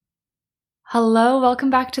Hello, welcome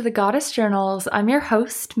back to the Goddess Journals. I'm your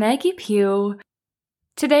host, Maggie Pugh.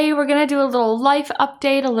 Today we're going to do a little life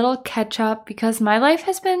update, a little catch up, because my life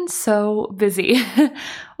has been so busy.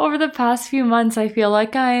 Over the past few months, I feel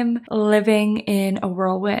like I'm living in a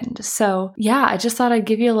whirlwind. So yeah, I just thought I'd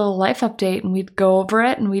give you a little life update and we'd go over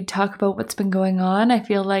it and we'd talk about what's been going on. I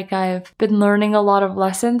feel like I've been learning a lot of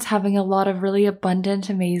lessons, having a lot of really abundant,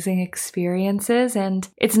 amazing experiences, and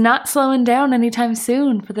it's not slowing down anytime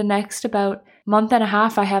soon. For the next about month and a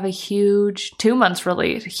half, I have a huge 2 months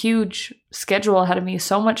really, a huge schedule ahead of me,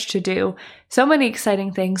 so much to do, so many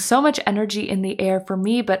exciting things, so much energy in the air for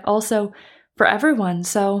me, but also for everyone.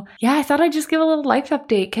 So yeah, I thought I'd just give a little life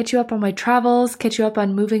update, catch you up on my travels, catch you up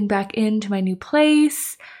on moving back into my new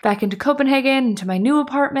place, back into Copenhagen, into my new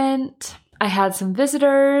apartment. I had some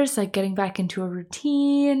visitors, like getting back into a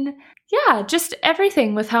routine. Yeah, just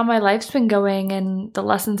everything with how my life's been going and the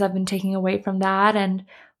lessons I've been taking away from that. And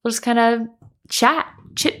we'll just kind of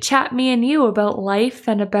chit-chat me and you about life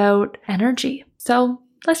and about energy. So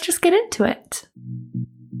let's just get into it.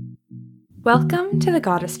 Welcome to the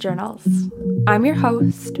Goddess Journals. I'm your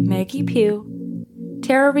host, Maggie Pugh,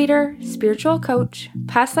 tarot reader, spiritual coach,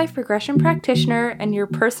 past life regression practitioner, and your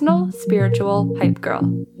personal spiritual hype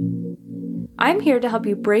girl. I'm here to help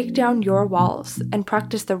you break down your walls and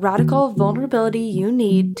practice the radical vulnerability you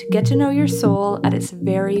need to get to know your soul at its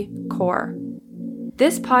very core.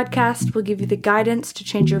 This podcast will give you the guidance to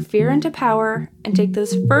change your fear into power and take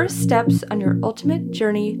those first steps on your ultimate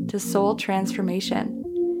journey to soul transformation.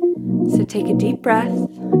 So take a deep breath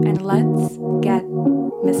and let's get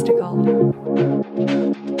mystical.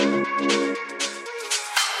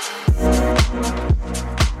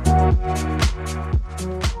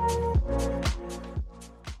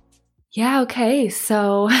 Yeah, okay,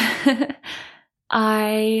 so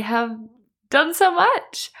I have done so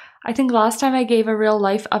much. I think last time I gave a real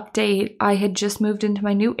life update, I had just moved into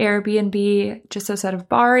my new Airbnb just outside of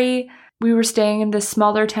Bari. We were staying in this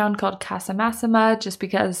smaller town called Casamassima just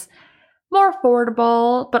because more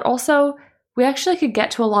affordable, but also we actually could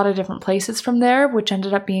get to a lot of different places from there, which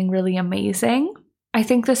ended up being really amazing. I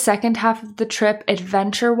think the second half of the trip,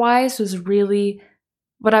 adventure-wise, was really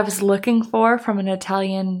what I was looking for from an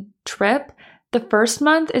Italian trip. The first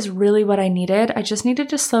month is really what I needed. I just needed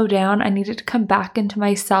to slow down. I needed to come back into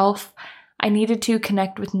myself. I needed to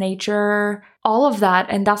connect with nature, all of that.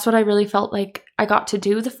 And that's what I really felt like I got to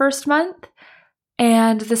do the first month.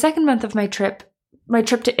 And the second month of my trip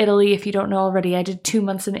to Italy, if you don't know already, I did 2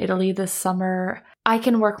 months in Italy this summer. I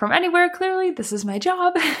can work from anywhere, clearly. This is my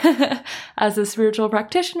job as a spiritual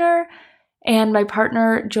practitioner. And my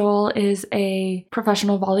partner, Joel, is a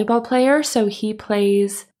professional volleyball player. So he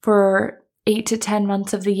plays for 8 to 10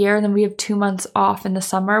 months of the year, and then we have 2 months off in the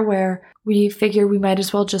summer where we figure we might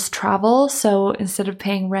as well just travel. So instead of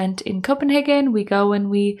paying rent in Copenhagen, we go and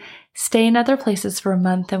we stay in other places for a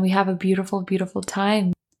month and we have a beautiful, beautiful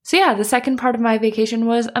time. So yeah, the second part of my vacation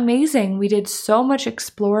was amazing. We did so much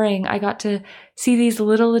exploring. I got to see these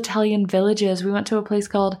little Italian villages. We went to a place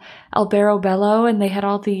called Alberobello and they had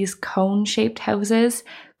all these cone-shaped houses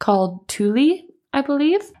called Tuli, I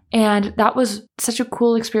believe. And that was such a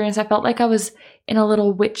cool experience. I felt like I was in a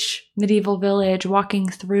little witch medieval village walking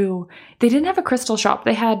through. They didn't have a crystal shop.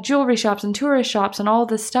 They had jewelry shops and tourist shops and all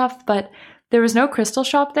this stuff, but there was no crystal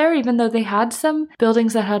shop there, even though they had some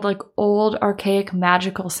buildings that had like old, archaic,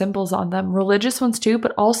 magical symbols on them. Religious ones too,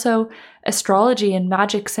 but also astrology and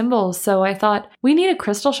magic symbols. So I thought, we need a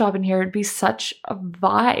crystal shop in here. It'd be such a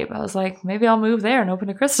vibe. I was like, maybe I'll move there and open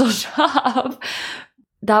a crystal shop.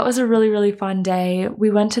 That was a really, really fun day.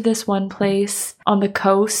 We went to this one place on the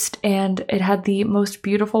coast and it had the most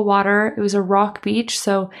beautiful water. It was a rock beach,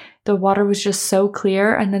 so the water was just so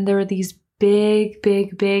clear. And then there were these big,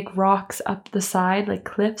 big, big rocks up the side, like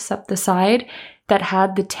cliffs up the side that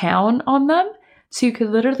had the town on them. So you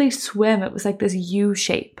could literally swim. It was like this U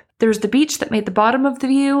shape. There was the beach that made the bottom of the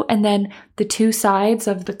view and then the two sides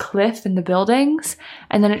of the cliff and the buildings.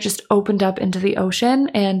 And then it just opened up into the ocean.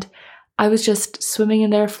 And I was just swimming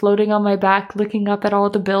in there, floating on my back, looking up at all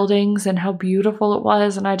the buildings and how beautiful it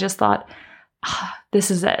was. And I just thought,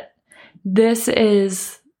 this is it. This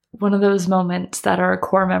is one of those moments that are a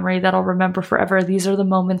core memory that I'll remember forever. These are the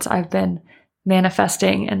moments I've been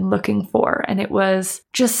manifesting and looking for. And it was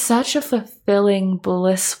just such a fulfilling,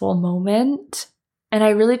 blissful moment. And I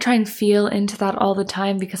really try and feel into that all the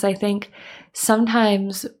time because I think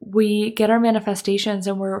sometimes we get our manifestations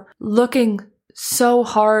and we're looking so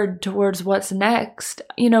hard towards what's next.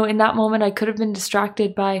 You know, in that moment, I could have been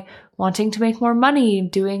distracted by wanting to make more money,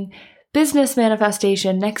 doing business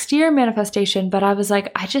manifestation, next year manifestation. But I was like,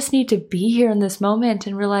 I just need to be here in this moment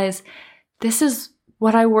and realize this is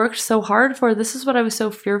what I worked so hard for. This is what I was so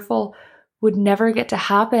fearful would never get to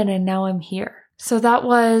happen, and now I'm here. So that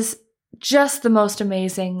was just the most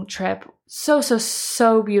amazing trip.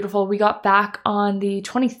 So beautiful. We got back on the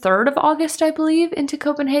 23rd of August, I believe, into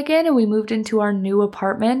Copenhagen, and we moved into our new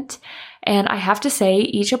apartment. And I have to say,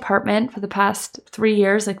 each apartment for the past 3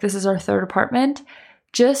 years, like this is our third apartment,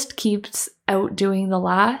 just keeps outdoing the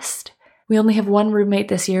last. We only have one roommate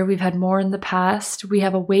this year. We've had more in the past. We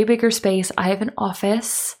have a way bigger space. I have an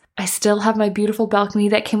office. I still have my beautiful balcony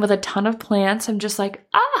that came with a ton of plants. I'm just like,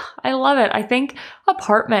 I love it. I think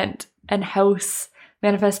apartment and house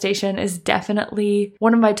manifestation is definitely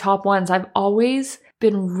one of my top ones. I've always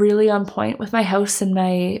been really on point with my house and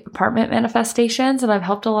my apartment manifestations, and I've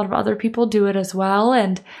helped a lot of other people do it as well.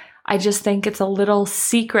 And I just think it's a little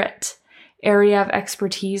secret area of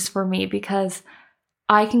expertise for me because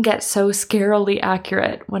I can get so scarily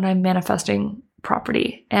accurate when I'm manifesting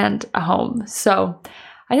property and a home. So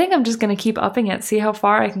I think I'm just going to keep upping it, see how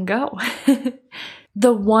far I can go.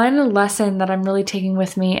 The one lesson that I'm really taking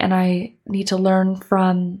with me, and I need to learn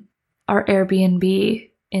from our Airbnb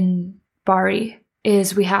in Bari,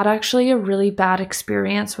 is we had actually a really bad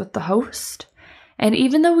experience with the host. And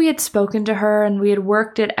even though we had spoken to her and we had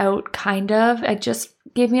worked it out kind of, it just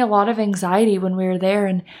gave me a lot of anxiety when we were there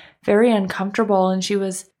and very uncomfortable. And she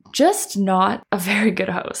was just not a very good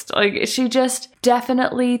host. Like, she just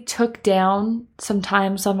definitely took down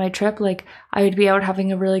sometimes on my trip. Like, I would be out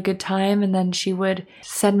having a really good time and then she would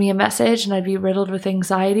send me a message and I'd be riddled with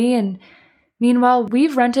anxiety. And meanwhile,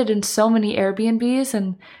 we've rented in so many Airbnbs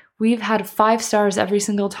and we've had 5 stars every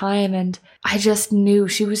single time. And I just knew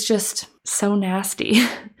she was just so nasty.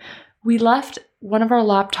 We left one of our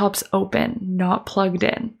laptops open, not plugged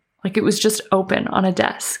in. Like, it was just open on a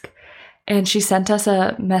desk. And she sent us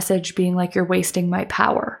a message being like, "You're wasting my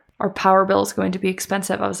power. Our power bill is going to be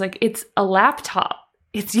expensive." I was like, it's a laptop.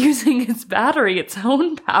 It's using its battery, its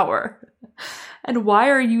own power. And why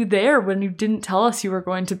are you there when you didn't tell us you were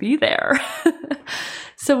going to be there?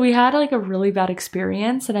 So we had like a really bad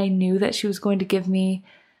experience, and I knew that she was going to give me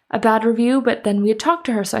a bad review, but then we had talked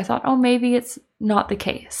to her. So I thought, oh, maybe it's not the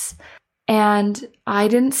case. And I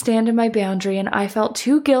didn't stand in my boundary and I felt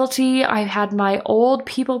too guilty. I had my old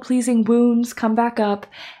people-pleasing wounds come back up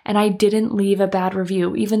and I didn't leave a bad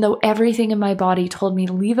review, even though everything in my body told me,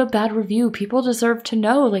 leave a bad review. People deserve to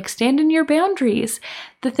know, like, stand in your boundaries.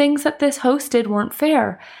 The things that this host did weren't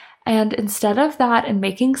fair. And instead of that and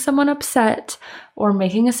making someone upset or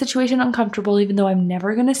making a situation uncomfortable, even though I'm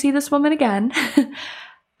never going to see this woman again,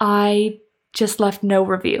 I just left no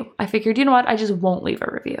review. I figured, you know what? I just won't leave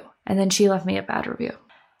a review. And then she left me a bad review.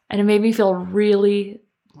 And it made me feel really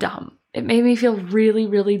dumb. It made me feel really,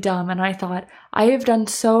 really dumb. And I thought, I have done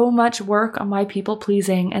so much work on my people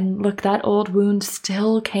pleasing. And look, that old wound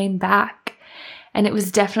still came back. And it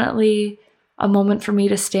was definitely a moment for me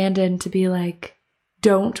to stand in to be like,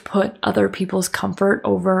 don't put other people's comfort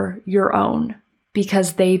over your own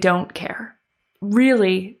because they don't care.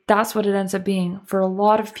 Really, that's what it ends up being. For a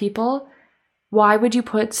lot of people, why would you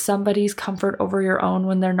put somebody's comfort over your own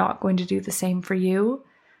when they're not going to do the same for you?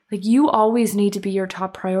 Like, you always need to be your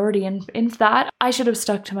top priority. And in that, I should have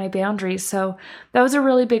stuck to my boundaries. So that was a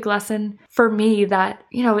really big lesson for me that,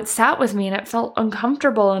 you know, it sat with me and it felt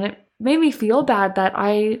uncomfortable and it made me feel bad that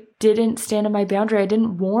I didn't stand in my boundary. I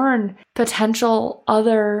didn't warn potential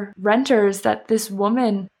other renters that this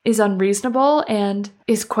woman is unreasonable and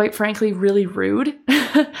is, quite frankly, really rude.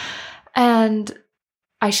 And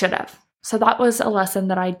I should have. So that was a lesson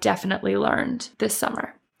that I definitely learned this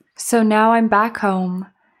summer. So now I'm back home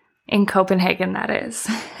in Copenhagen, that is,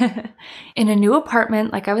 in a new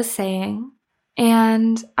apartment, like I was saying.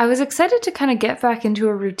 And I was excited to kind of get back into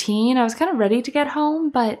a routine. I was kind of ready to get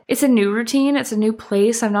home, but it's a new routine. It's a new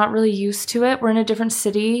place. I'm not really used to it. We're in a different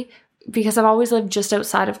city because I've always lived just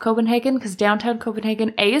outside of Copenhagen because downtown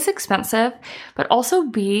Copenhagen, A, is expensive, but also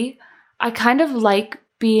B, I kind of like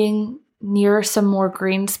being near some more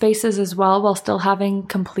green spaces as well while still having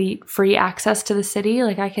complete free access to the city.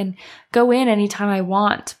 Like, I can go in anytime I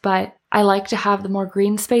want, but I like to have the more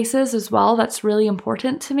green spaces as well. That's really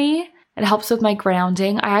important to me. It helps with my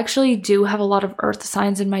grounding. I actually do have a lot of earth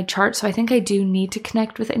signs in my chart, so I think I do need to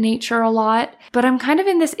connect with nature a lot. But I'm kind of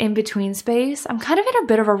in this in-between space. I'm kind of in a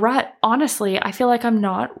bit of a rut, honestly. I feel like I'm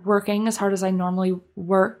not working as hard as I normally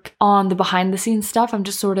work on the behind-the-scenes stuff. I'm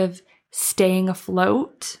just sort of staying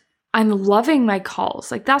afloat. I'm loving my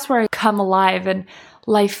calls. Like, that's where I come alive and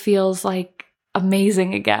life feels like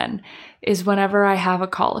amazing again, is whenever I have a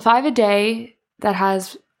call. If I have a day that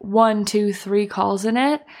has 1, 2, 3 calls in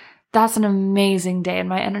it, that's an amazing day and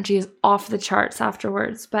my energy is off the charts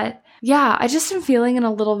afterwards. But yeah, I just am feeling in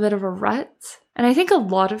a little bit of a rut. And I think a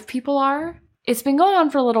lot of people are. It's been going on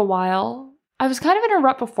for a little while. I was kind of in a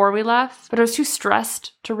rut before we left, but I was too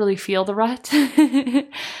stressed to really feel the rut.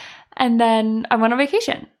 And then I went on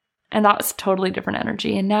vacation, and that was totally different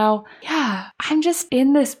energy. And now, I'm just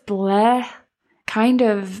in this bleh kind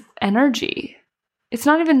of energy. It's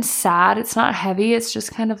not even sad. It's not heavy. It's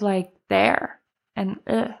just kind of like there and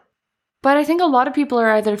ugh. But I think a lot of people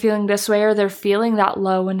are either feeling this way or they're feeling that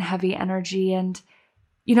low and heavy energy. And,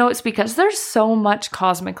 it's because there's so much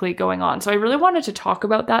cosmically going on. So I really wanted to talk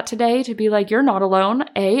about that today, to be like, you're not alone.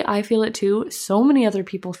 I feel it too. So many other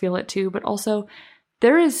people feel it too. But also,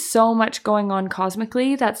 there is so much going on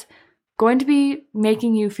cosmically that's going to be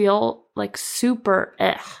making you feel like super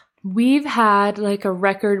We've had like a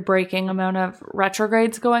record-breaking amount of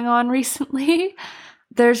retrogrades going on recently.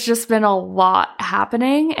 There's just been a lot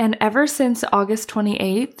happening. And ever since August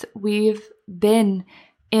 28th, we've been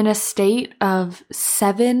in a state of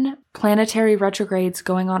 7 planetary retrogrades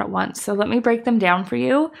going on at once. So let me break them down for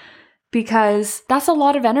you, because that's a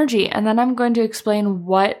lot of energy. And then I'm going to explain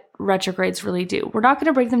what retrogrades really do. We're not going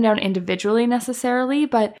to break them down individually necessarily,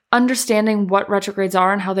 but understanding what retrogrades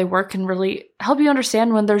are and how they work can really help you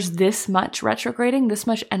understand when there's this much retrograding, this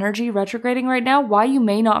much energy retrograding right now, why you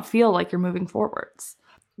may not feel like you're moving forwards.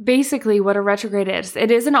 Basically, what a retrograde is, it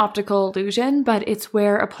is an optical illusion, but it's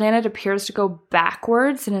where a planet appears to go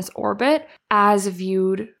backwards in its orbit as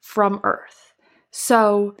viewed from Earth.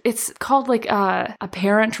 So it's called like a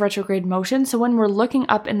apparent retrograde motion. So when we're looking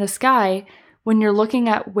up in the sky, when you're looking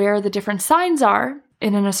at where the different signs are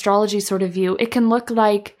in an astrology sort of view, it can look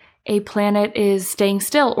like a planet is staying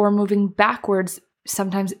still or moving backwards,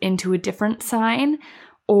 sometimes into a different sign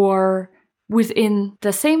or within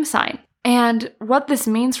the same sign. And what this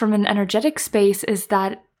means from an energetic space is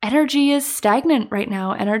that energy is stagnant right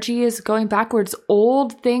now. Energy is going backwards.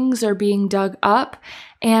 Old things are being dug up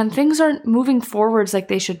and things aren't moving forwards like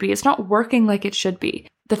they should be. It's not working like it should be.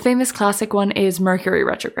 The famous classic one is Mercury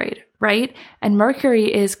retrograde, right? And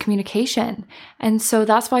Mercury is communication. And so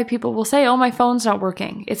that's why people will say, oh, my phone's not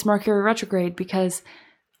working. It's Mercury retrograde, because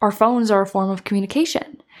our phones are a form of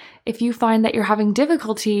communication. If you find that you're having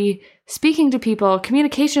difficulty speaking to people,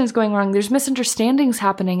 communication is going wrong, there's misunderstandings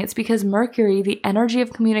happening, it's because Mercury, the energy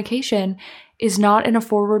of communication, is not in a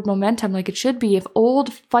forward momentum like it should be. If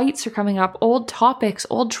old fights are coming up, old topics,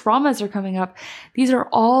 old traumas are coming up, these are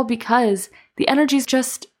all because the energy is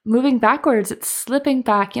just moving backwards. It's slipping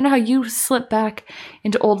back. You know how you slip back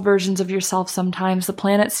into old versions of yourself sometimes? The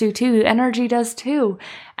planets do too. The energy does too.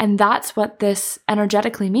 And that's what this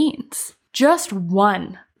energetically means. Just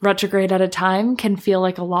one retrograde at a time can feel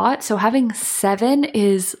like a lot. So having 7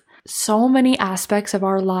 is so many aspects of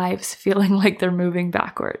our lives feeling like they're moving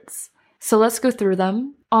backwards. So let's go through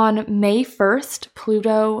them. On May 1st,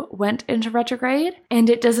 Pluto went into retrograde, and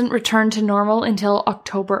it doesn't return to normal until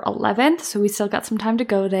October 11th, so we still got some time to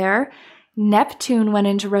go there. Neptune went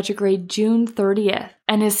into retrograde June 30th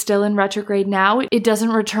and is still in retrograde now. It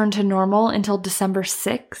doesn't return to normal until December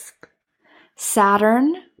 6th.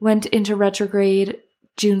 Saturn went into retrograde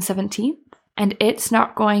June 17th, and it's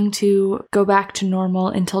not going to go back to normal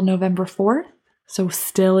until November 4th. So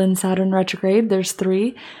still in Saturn retrograde, there's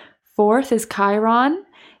 3. 4th is Chiron.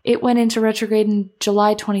 It went into retrograde in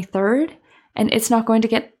July 23rd, and it's not going to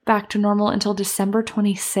get back to normal until December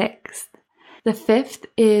 26th. The 5th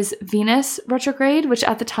is Venus retrograde, which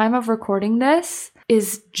at the time of recording this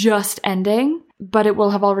is just ending, but it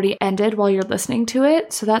will have already ended while you're listening to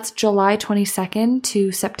it. So that's July 22nd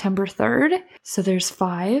to September 3rd. So there's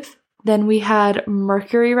 5. Then we had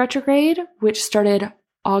Mercury retrograde, which started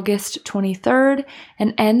August 23rd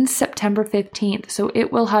and ends September 15th. So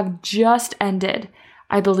it will have just ended,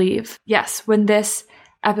 I believe. Yes, when this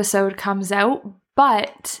episode comes out.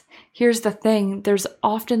 But here's the thing. There's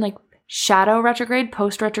often like shadow retrograde,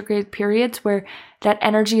 post-retrograde periods where that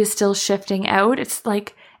energy is still shifting out. It's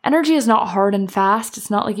like energy is not hard and fast.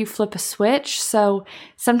 It's not like you flip a switch. So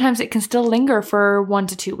sometimes it can still linger for 1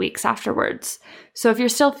 to 2 weeks afterwards. So if you're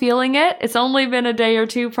still feeling it, it's only been a day or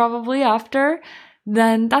two probably after,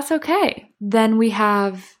 then that's okay. Then we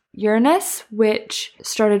have Uranus, which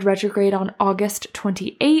started retrograde on August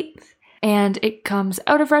 28th, and it comes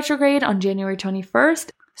out of retrograde on January 21st.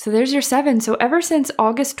 So there's your 7. So ever since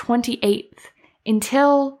August 28th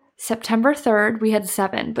until September 3rd, we had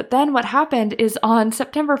 7. But then what happened is on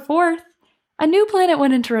September 4th, a new planet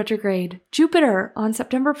went into retrograde. Jupiter on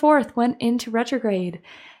September 4th went into retrograde.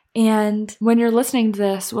 And when you're listening to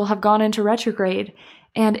this, will have gone into retrograde.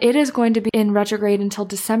 And it is going to be in retrograde until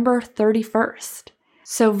December 31st.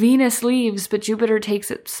 So Venus leaves, but Jupiter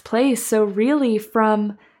takes its place. So really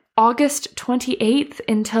from August 28th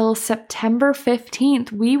until September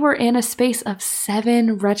 15th, we were in a space of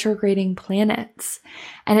 7 retrograding planets.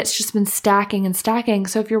 And it's just been stacking and stacking.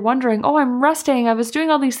 So if you're wondering, oh, I'm resting, I was doing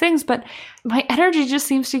all these things, but my energy just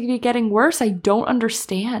seems to be getting worse, I don't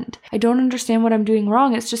understand. I don't understand what I'm doing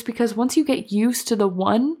wrong. It's just because once you get used to the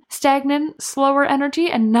one stagnant, slower energy,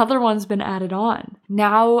 another one's been added on.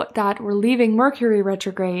 Now that we're leaving Mercury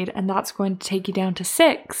retrograde, and that's going to take you down to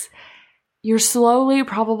 6, you're slowly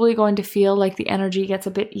probably going to feel like the energy gets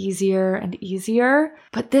a bit easier and easier,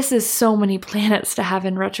 but this is so many planets to have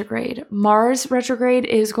in retrograde. Mars retrograde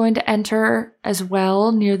is going to enter as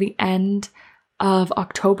well near the end of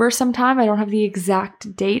October sometime. I don't have the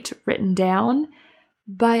exact date written down,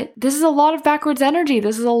 but this is a lot of backwards energy.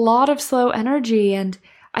 This is a lot of slow energy, and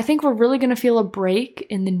I think we're really going to feel a break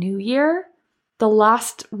in the new year. The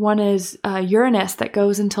last one is Uranus that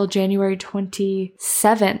goes until January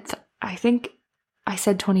 27th. I think I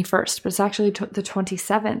said 21st, but it's actually the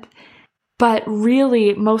 27th. But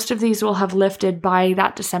really, most of these will have lifted by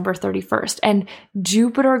that December 31st. And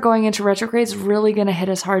Jupiter going into retrograde is really going to hit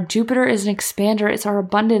us hard. Jupiter is an expander. It's our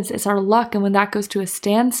abundance. It's our luck. And when that goes to a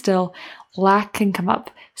standstill, lack can come up.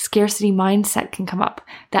 Scarcity mindset can come up.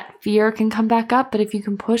 That fear can come back up. But if you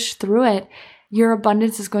can push through it, your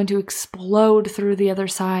abundance is going to explode through the other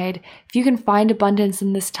side. If you can find abundance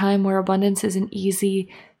in this time where abundance isn't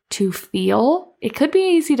easy to feel, it could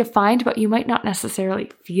be easy to find, but you might not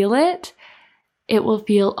necessarily feel it. It will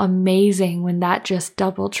feel amazing when that just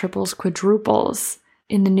double, triples, quadruples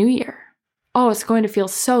in the new year. Oh, it's going to feel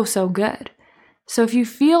so, so good. So if you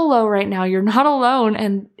feel low right now, you're not alone,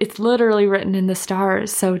 and it's literally written in the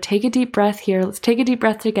stars. So take a deep breath here. Let's take a deep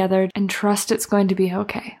breath together and trust it's going to be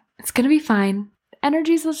okay. It's going to be fine.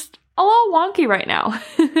 Energy's just a little wonky right now.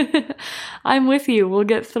 I'm with you. We'll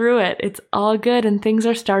get through it. It's all good, and things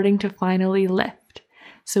are starting to finally lift.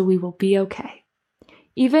 So we will be okay.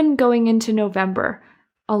 Even going into November,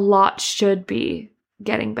 a lot should be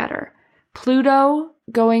getting better. Pluto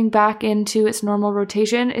going back into its normal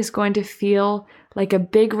rotation is going to feel like a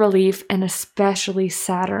big relief, and especially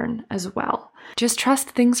Saturn as well. Just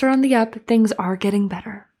trust things are on the up. Things are getting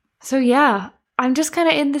better. So yeah, I'm just kind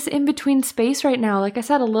of in this in-between space right now. Like I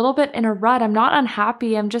said, a little bit in a rut. I'm not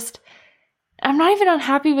unhappy. I'm not even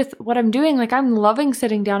unhappy with what I'm doing. Like, I'm loving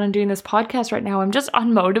sitting down and doing this podcast right now. I'm just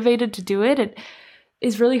unmotivated to do it. It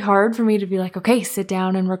is really hard for me to be like, okay, sit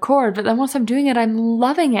down and record. But then once I'm doing it, I'm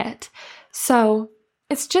loving it. So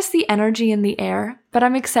it's just the energy in the air. But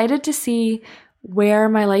I'm excited to see where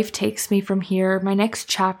my life takes me from here, my next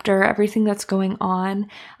chapter, everything that's going on.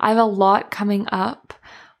 I have a lot coming up.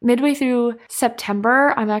 Midway through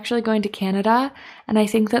September, I'm actually going to Canada, and I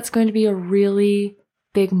think that's going to be a really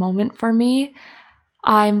big moment for me.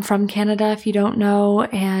 I'm from Canada, if you don't know,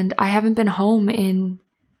 and I haven't been home in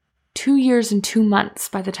 2 years and 2 months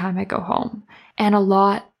by the time I go home. And a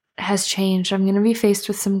lot has changed. I'm going to be faced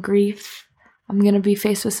with some grief. I'm going to be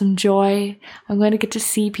faced with some joy. I'm going to get to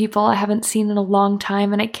see people I haven't seen in a long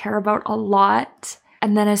time and I care about a lot.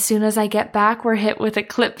 And then as soon as I get back, we're hit with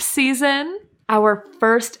eclipse season. Our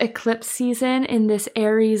first eclipse season in this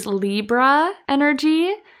Aries Libra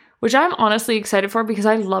energy, which I'm honestly excited for because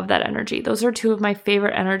I love that energy. Those are 2 of my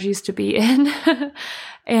favorite energies to be in.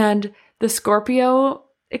 And the Scorpio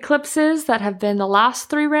eclipses that have been the last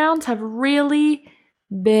 3 rounds have really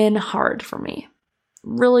been hard for me.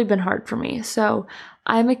 Really been hard for me. So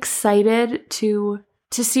I'm excited to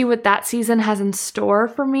see what that season has in store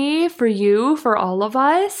for me, for you, for all of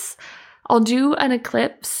us. I'll do an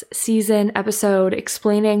eclipse season episode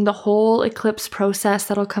explaining the whole eclipse process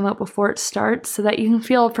that'll come out before it starts so that you can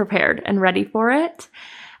feel prepared and ready for it.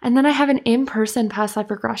 And then I have an in-person past life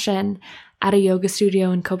regression at a yoga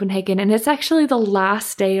studio in Copenhagen, and it's actually the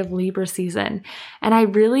last day of Libra season. And I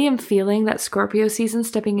really am feeling that Scorpio season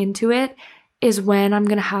stepping into it is when I'm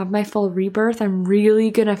going to have my full rebirth. I'm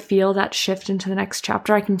really going to feel that shift into the next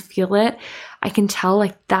chapter. I can feel it. I can tell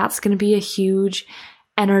like that's going to be a huge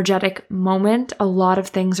energetic moment. A lot of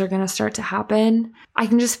things are going to start to happen. I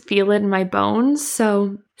can just feel it in my bones.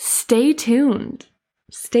 So stay tuned.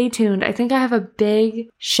 Stay tuned. I think I have a big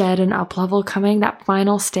shed and up level coming, that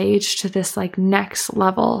final stage to this like next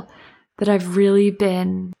level that I've really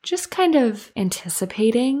been just kind of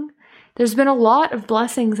anticipating. There's been a lot of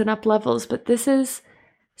blessings and up levels, but this is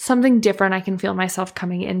something different I can feel myself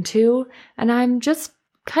coming into. And I'm just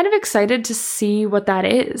kind of excited to see what that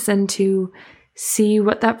is and to see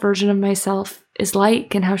what that version of myself is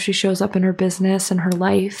like and how she shows up in her business and her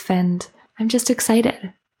life. And I'm just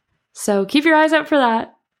excited. So keep your eyes out for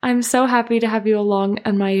that. I'm so happy to have you along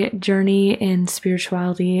on my journey in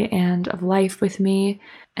spirituality and of life with me.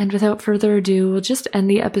 And without further ado, we'll just end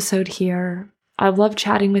the episode here. I love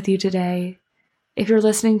chatting with you today. If you're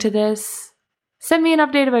listening to this, send me an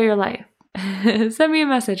update about your life. Send me a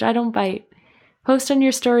message. I don't bite. Post on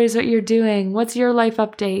your stories what you're doing. What's your life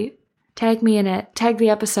update? Tag me in it. Tag the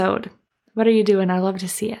episode. What are you doing? I love to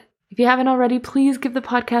see it. If you haven't already, please give the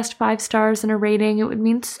podcast 5 stars and a rating. It would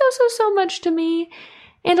mean so much to me.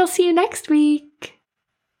 And I'll see you next week.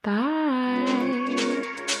 Bye.